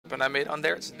weapon I made on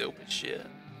there. It's dope as shit.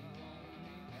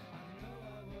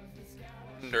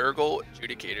 Nurgle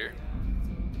Adjudicator.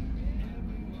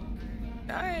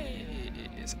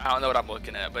 Nice. I don't know what I'm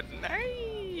looking at, but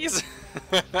nice.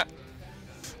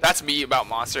 That's me about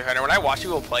Monster Hunter. When I watch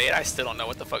people play it, I still don't know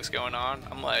what the fuck's going on.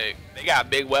 I'm like, they got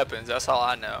big weapons. That's all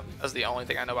I know. That's the only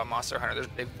thing I know about Monster Hunter. There's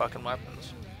big fucking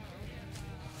weapons.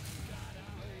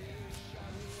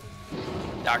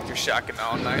 Dr. Shotgun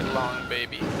all night long,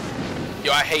 baby.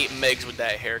 Yo, I hate Megs with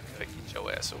that haircut. Get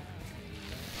your ass over.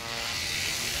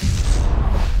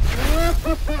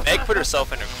 Meg put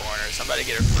herself in a corner. Somebody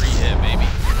get a free hit, baby.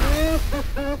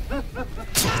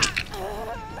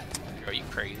 Girl, you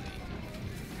crazy.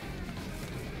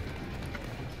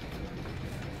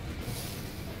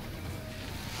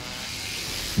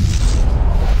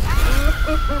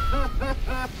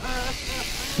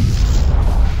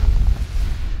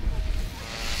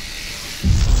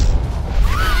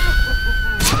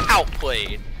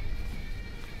 Outplayed.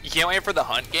 You can't wait for the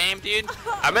hunt game, dude.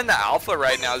 I'm in the alpha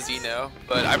right now, Xeno,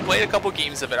 but I played a couple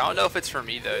games of it. I don't know if it's for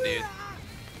me though, dude.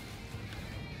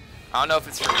 I don't know if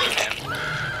it's for me, man.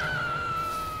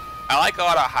 I like a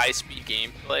lot of high-speed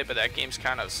gameplay, but that game's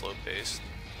kind of slow-paced.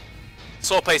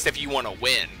 Slow-paced if you want to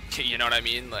win, you know what I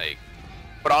mean? Like,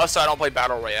 but also I don't play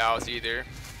battle royales either.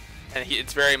 And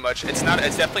it's very much, it's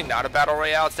definitely not a battle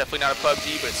royale. It's definitely not a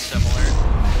PUBG, but it's similar.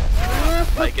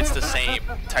 Like, it's the same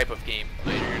type of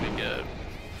gameplay you're gonna get.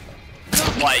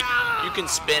 Like, you can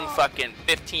spend fucking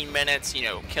 15 minutes, you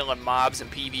know, killing mobs and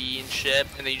PvE and shit,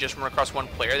 and then you just run across one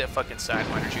player that fucking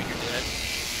sidewinders you and you're dead.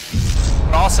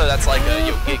 But also, that's like a,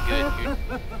 yo, get good, dude.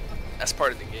 That's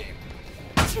part of the game.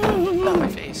 Oh, my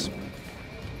face.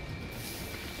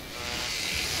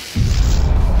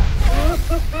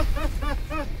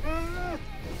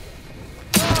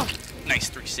 Nice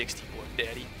 360, boy,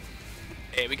 daddy.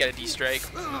 Hey, we got a D-strike.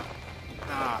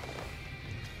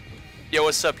 Yo,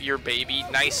 what's up, your baby?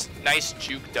 Nice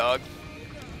juke, dog.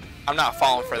 I'm not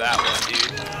falling for that one,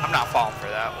 dude. I'm not falling for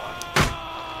that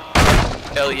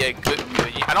one. Hell yeah, good.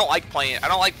 I don't like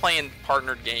playing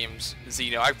partnered games,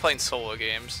 Xeno. I like playing solo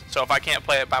games. So if I can't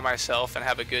play it by myself and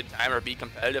have a good time or be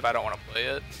competitive, I don't want to play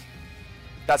it.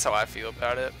 That's how I feel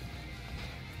about it.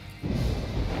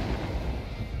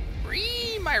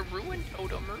 Free my ruined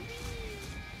totem.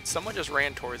 Someone just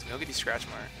ran towards me. Look at these scratch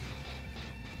mark.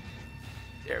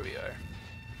 There we are.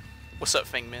 What's up,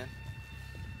 Fingman?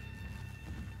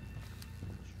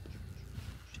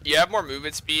 You have more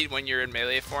movement speed when you're in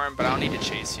melee form, but I don't need to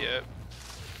chase yet.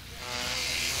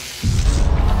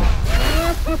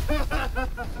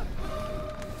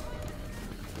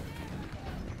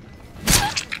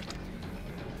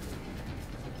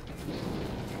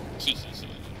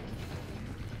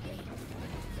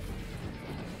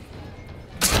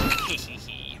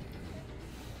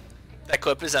 That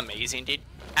clip is amazing, dude.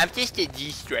 I'm just a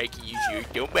D-strike user,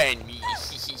 don't mind me.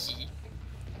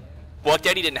 Well,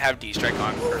 Daddy didn't have D-strike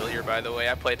on earlier, by the way.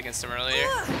 I played against him earlier.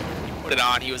 He put it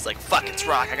on, he was like, fuck, it's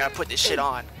Rock, I gotta put this shit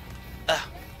on.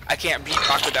 I can't beat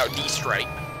Rock without D-strike.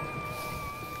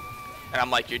 And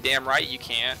I'm like, you're damn right you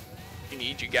can't. You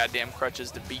need your goddamn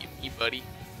crutches to beat me, buddy.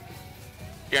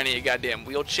 You're gonna need a goddamn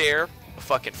wheelchair, a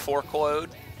fucking forklift,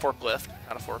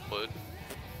 not a forklift.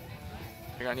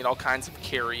 You're gonna need all kinds of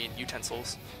carrying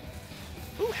utensils.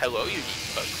 Ooh, hello, you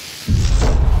neat bug.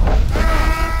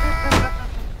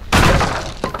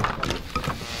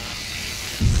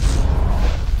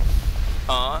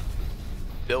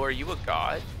 Bill, are you a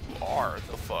god? You are,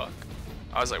 the fuck.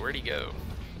 I was like, where'd he go?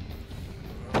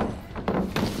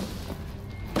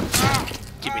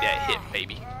 Give me that hit,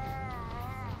 baby.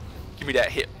 Give me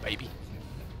that hit, baby.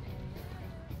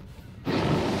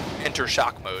 Enter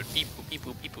shock mode. Beep boop, beep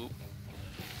boop, beep boop.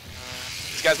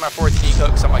 This guy's my fourth sneak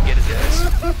hook, so I'm gonna get his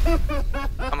ass.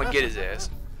 I'm gonna get his ass.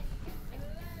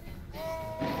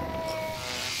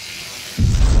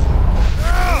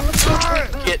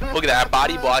 Look at that, I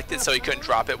body blocked it so he couldn't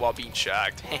drop it while being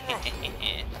shocked.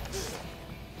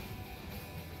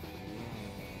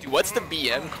 Dude, what's the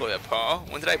BM clip, huh?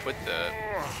 When did I put that?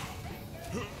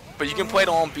 But you can play it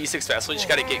all and be successful, you just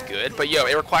gotta get good. But yo,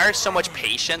 it requires so much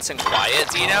patience and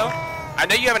quiet, you know? I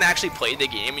know you haven't actually played the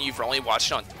game and you've only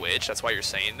watched it on Twitch, that's why you're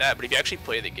saying that, but if you actually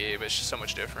play the game, it's just so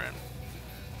much different.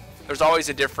 There's always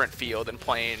a different feel than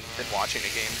watching the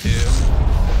game too.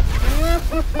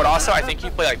 But also, I think you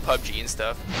play like PUBG and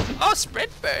stuff. Oh, sprint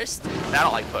burst! And I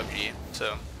don't like PUBG,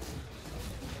 so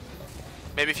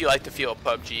maybe if you like the feel of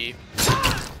PUBG,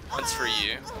 it's for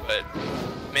you. But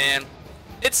man,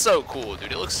 it's so cool,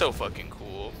 dude. It looks so fucking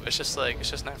cool. It's just like, it's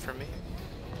just not for me.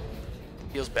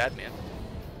 Feels bad, man.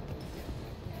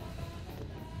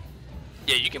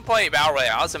 Yeah, you can play Battle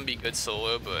Royales and be good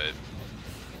solo, but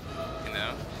you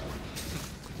know,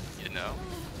 you know.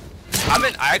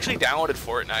 I actually downloaded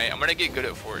Fortnite. I'm gonna get good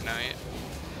at Fortnite.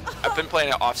 I've been playing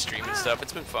it off stream and stuff.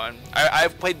 It's been fun.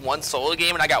 I've played one solo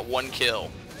game and I got 1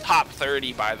 kill. Top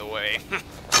 30, by the way.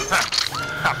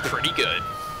 I'm pretty good.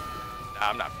 Nah,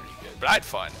 I'm not pretty good, but I had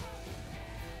fun.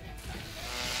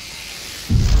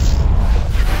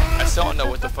 I still don't know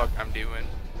what the fuck I'm doing,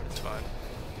 but it's fun.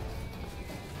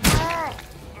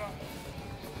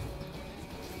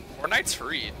 Fortnite's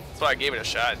free. That's why I gave it a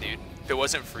shot, dude. If it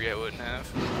wasn't free, I wouldn't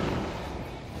have.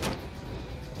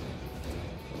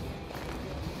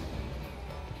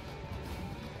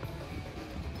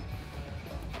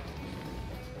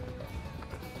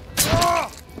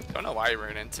 Don't know why he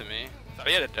ran into me. Thought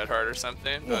he had a dead heart or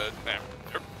something, but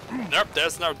nope,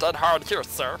 there's no dead heart here,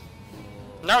 sir.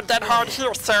 No dead heart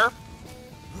here, sir.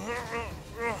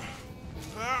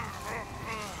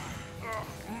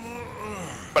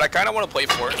 But I kind of want to play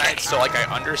Fortnite so like I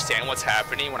understand what's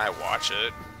happening when I watch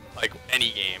it, like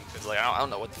any game, because like I don't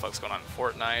know what the fuck's going on in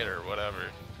Fortnite or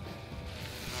whatever.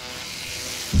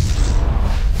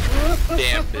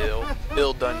 Damn,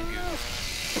 Bill done goof.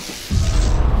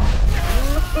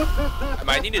 I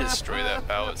might need to destroy that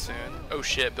pallet soon. Oh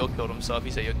shit, Bill killed himself.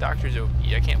 He said, yo, Doctor's OP.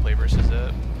 I can't play versus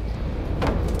that.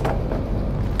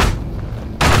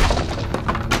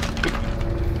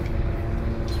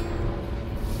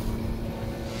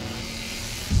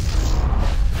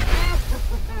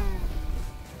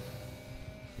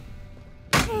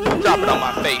 Drop it on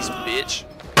my face, bitch.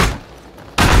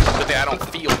 Good thing I don't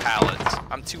feel pallets.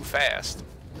 I'm too fast.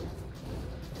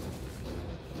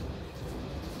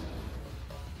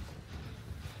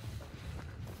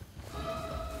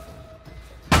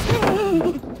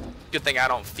 Good thing I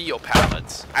don't feel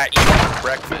pallets. I eat them for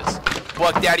breakfast.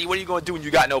 Buck Daddy, what are you gonna do when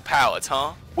you got no pallets,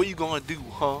 huh? What are you gonna do,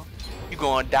 huh? You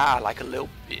gonna die like a little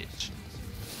bitch.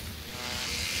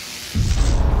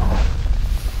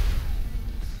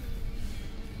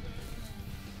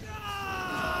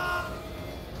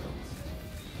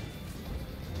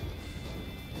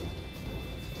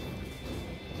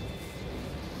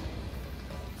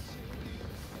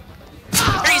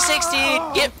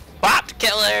 Get bopped,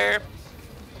 killer!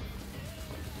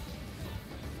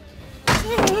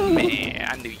 Man,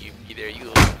 I knew you'd be there, you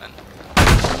little son.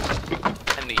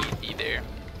 I knew you'd be there.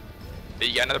 But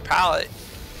you got another pallet.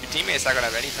 Your teammate's not gonna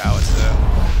have any pallets, though.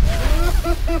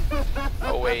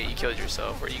 Oh, wait, you killed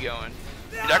yourself. Where are you going?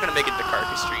 You're not gonna make it to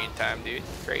carcass tree in time, dude.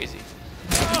 Crazy.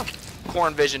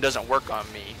 Corn vision doesn't work on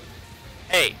me.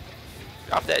 Hey,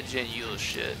 drop that gen, you little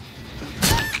shit.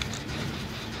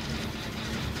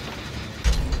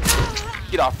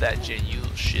 Get off that gen, you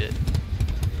little shit.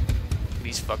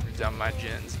 These fuckers on my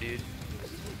gens, dude.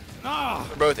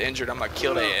 They're both injured. I'm gonna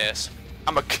kill their ass.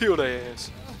 I'm gonna kill their ass.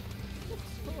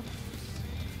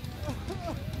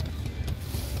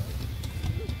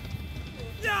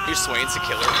 Your Swain's a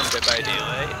killer from Dead by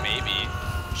Daylight? Maybe.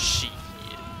 Shit.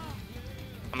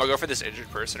 I'm gonna go for this injured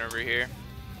person over here.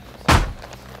 I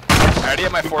already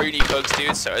have my 4 unique hooks,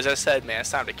 dude, so as I said, man,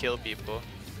 it's time to kill people.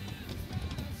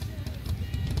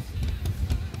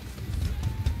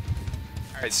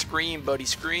 Alright, scream, buddy,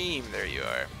 scream. There you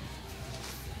are.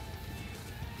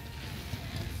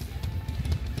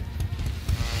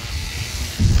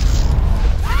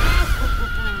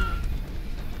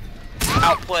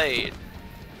 Outplayed.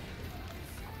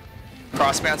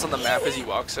 Crossbounds on the map as he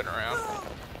walks it around.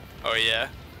 Oh yeah.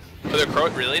 Oh, they're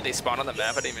really? They spawn on the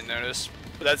map? I didn't even notice.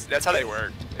 But that's how they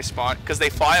work. They spawn because they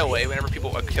fly away whenever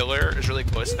a killer is really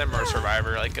close to them or a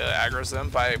survivor like aggroes them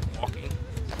by walking.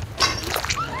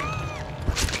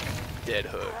 Dead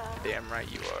hook. Damn right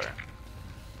you are.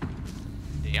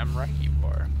 Damn right you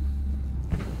are.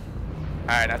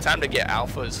 Alright, now time to get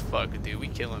alpha as fuck, dude. We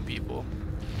killing people.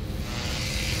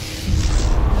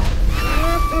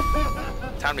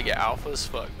 Time to get alpha as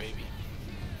fuck, baby.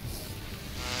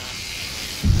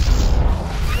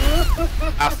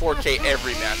 I 4K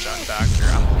every match on Doctor.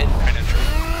 I'm impenetrable.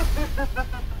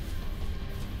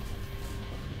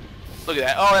 Look at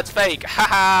that. Oh, that's fake.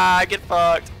 Haha, get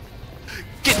fucked.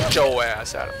 Get your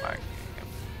ass out of my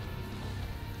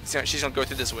game. She's gonna go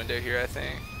through this window here, I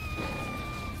think.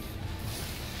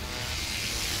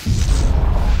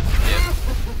 Yep.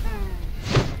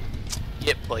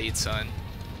 Get played, son.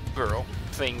 Girl.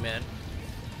 Thingman.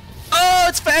 Oh,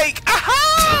 it's fake!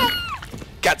 Aha!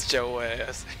 Got your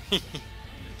ass.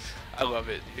 I love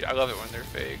it, dude. I love it when they're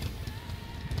fake.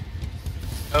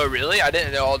 Oh, really? I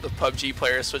didn't know all the PUBG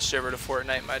players switched over to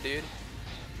Fortnite, my dude.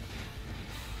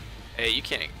 Hey, you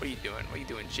can't. What are you doing? What are you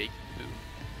doing, Jake?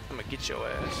 I'm gonna get your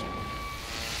ass.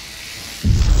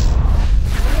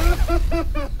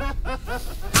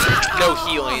 No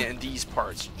healing in these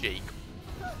parts, Jake.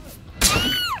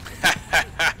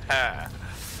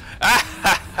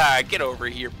 Get over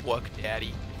here, Buck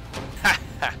Daddy.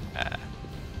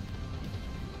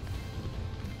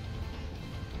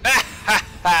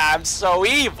 I'm so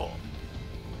evil.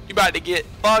 You about to get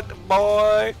fucked,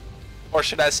 boy. Or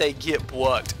should I say get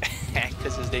bucked?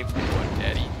 Because his name's Buck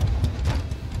Daddy.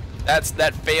 That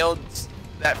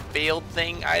failed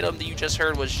thing item that you just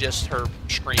heard was just her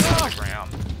screaming on the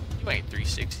ground. You ain't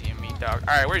 360 me, dog.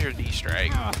 Alright, where's your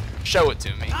D-strike? Show it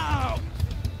to me.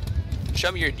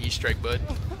 Show me your D-strike, bud.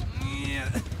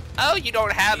 Oh, you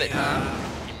don't have it, huh?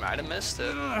 You might have missed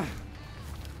it.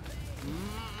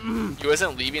 You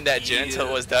wasn't leaving that gen until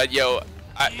it was done. Yo,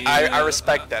 I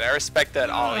respect that. I respect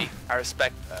that, Ollie. I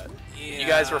respect that. You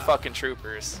guys were fucking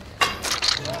troopers.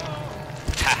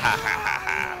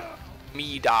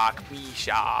 Me, Doc. Me,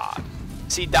 Shaw.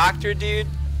 See, Doctor, dude,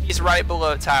 he's right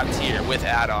below top tier with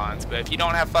add-ons. But if you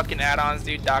don't have fucking add-ons,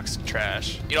 dude, Doc's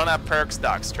trash. You don't have perks,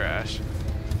 Doc's trash.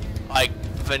 Like,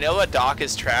 vanilla Doc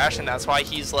is trash, and that's why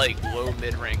he's, like, low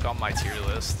mid-rank on my tier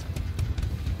list.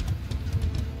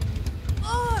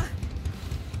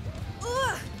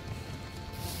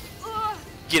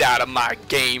 Get out of my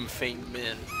game,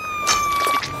 Fingman.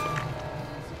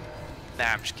 Nah,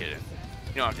 I'm just kidding.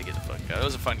 You don't have to get the fuck out. It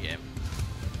was a fun game.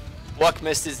 Luck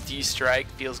missed his D-strike.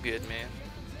 Feels good, man.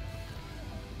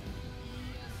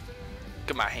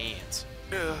 Look at my hands.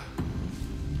 Ugh.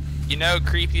 You know,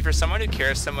 creepy, for someone who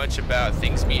cares so much about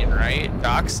things being right,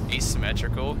 Doc's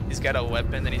asymmetrical. He's got a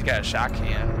weapon, then he's got a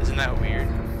shotgun. Isn't that weird?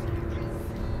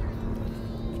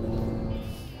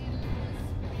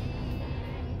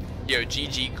 Yo,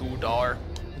 GG Guldar.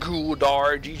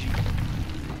 Guldar, GG.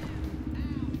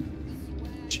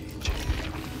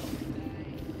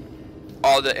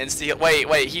 Oh, the insta heal.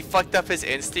 Wait, he fucked up his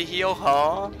insta heal,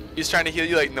 huh? He was trying to heal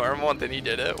you like normal and then he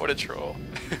did it. What a troll.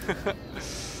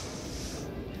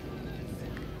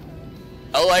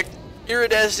 I like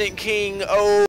Iridescent King. Oh.